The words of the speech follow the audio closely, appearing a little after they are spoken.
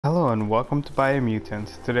Hello and welcome to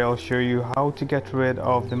Biomutant. Today I'll show you how to get rid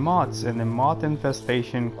of the moths in the Moth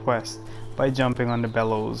Infestation quest by jumping on the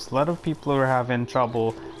bellows. A lot of people are having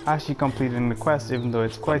trouble actually completing the quest even though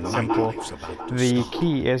it's quite simple. The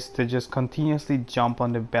key is to just continuously jump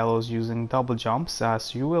on the bellows using double jumps,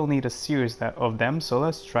 as you will need a series of them. So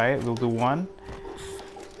let's try it. We'll do one,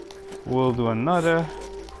 we'll do another,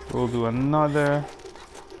 we'll do another,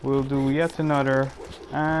 we'll do yet another,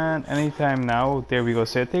 and anytime now. There we go.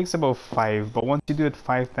 So it takes about 5, but once you do it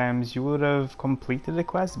 5 times you would have completed the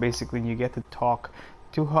quest basically, and you get to talk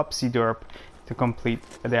to Hupsy to complete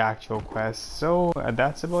the actual quest. So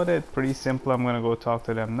that's about it. Pretty simple. I'm gonna go talk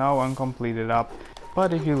to them now and complete it up.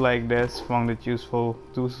 But if you like this, found it useful,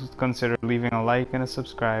 do consider leaving a like and a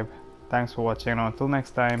subscribe. Thanks for watching, and until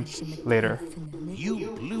next time, later.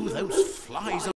 You blew those flies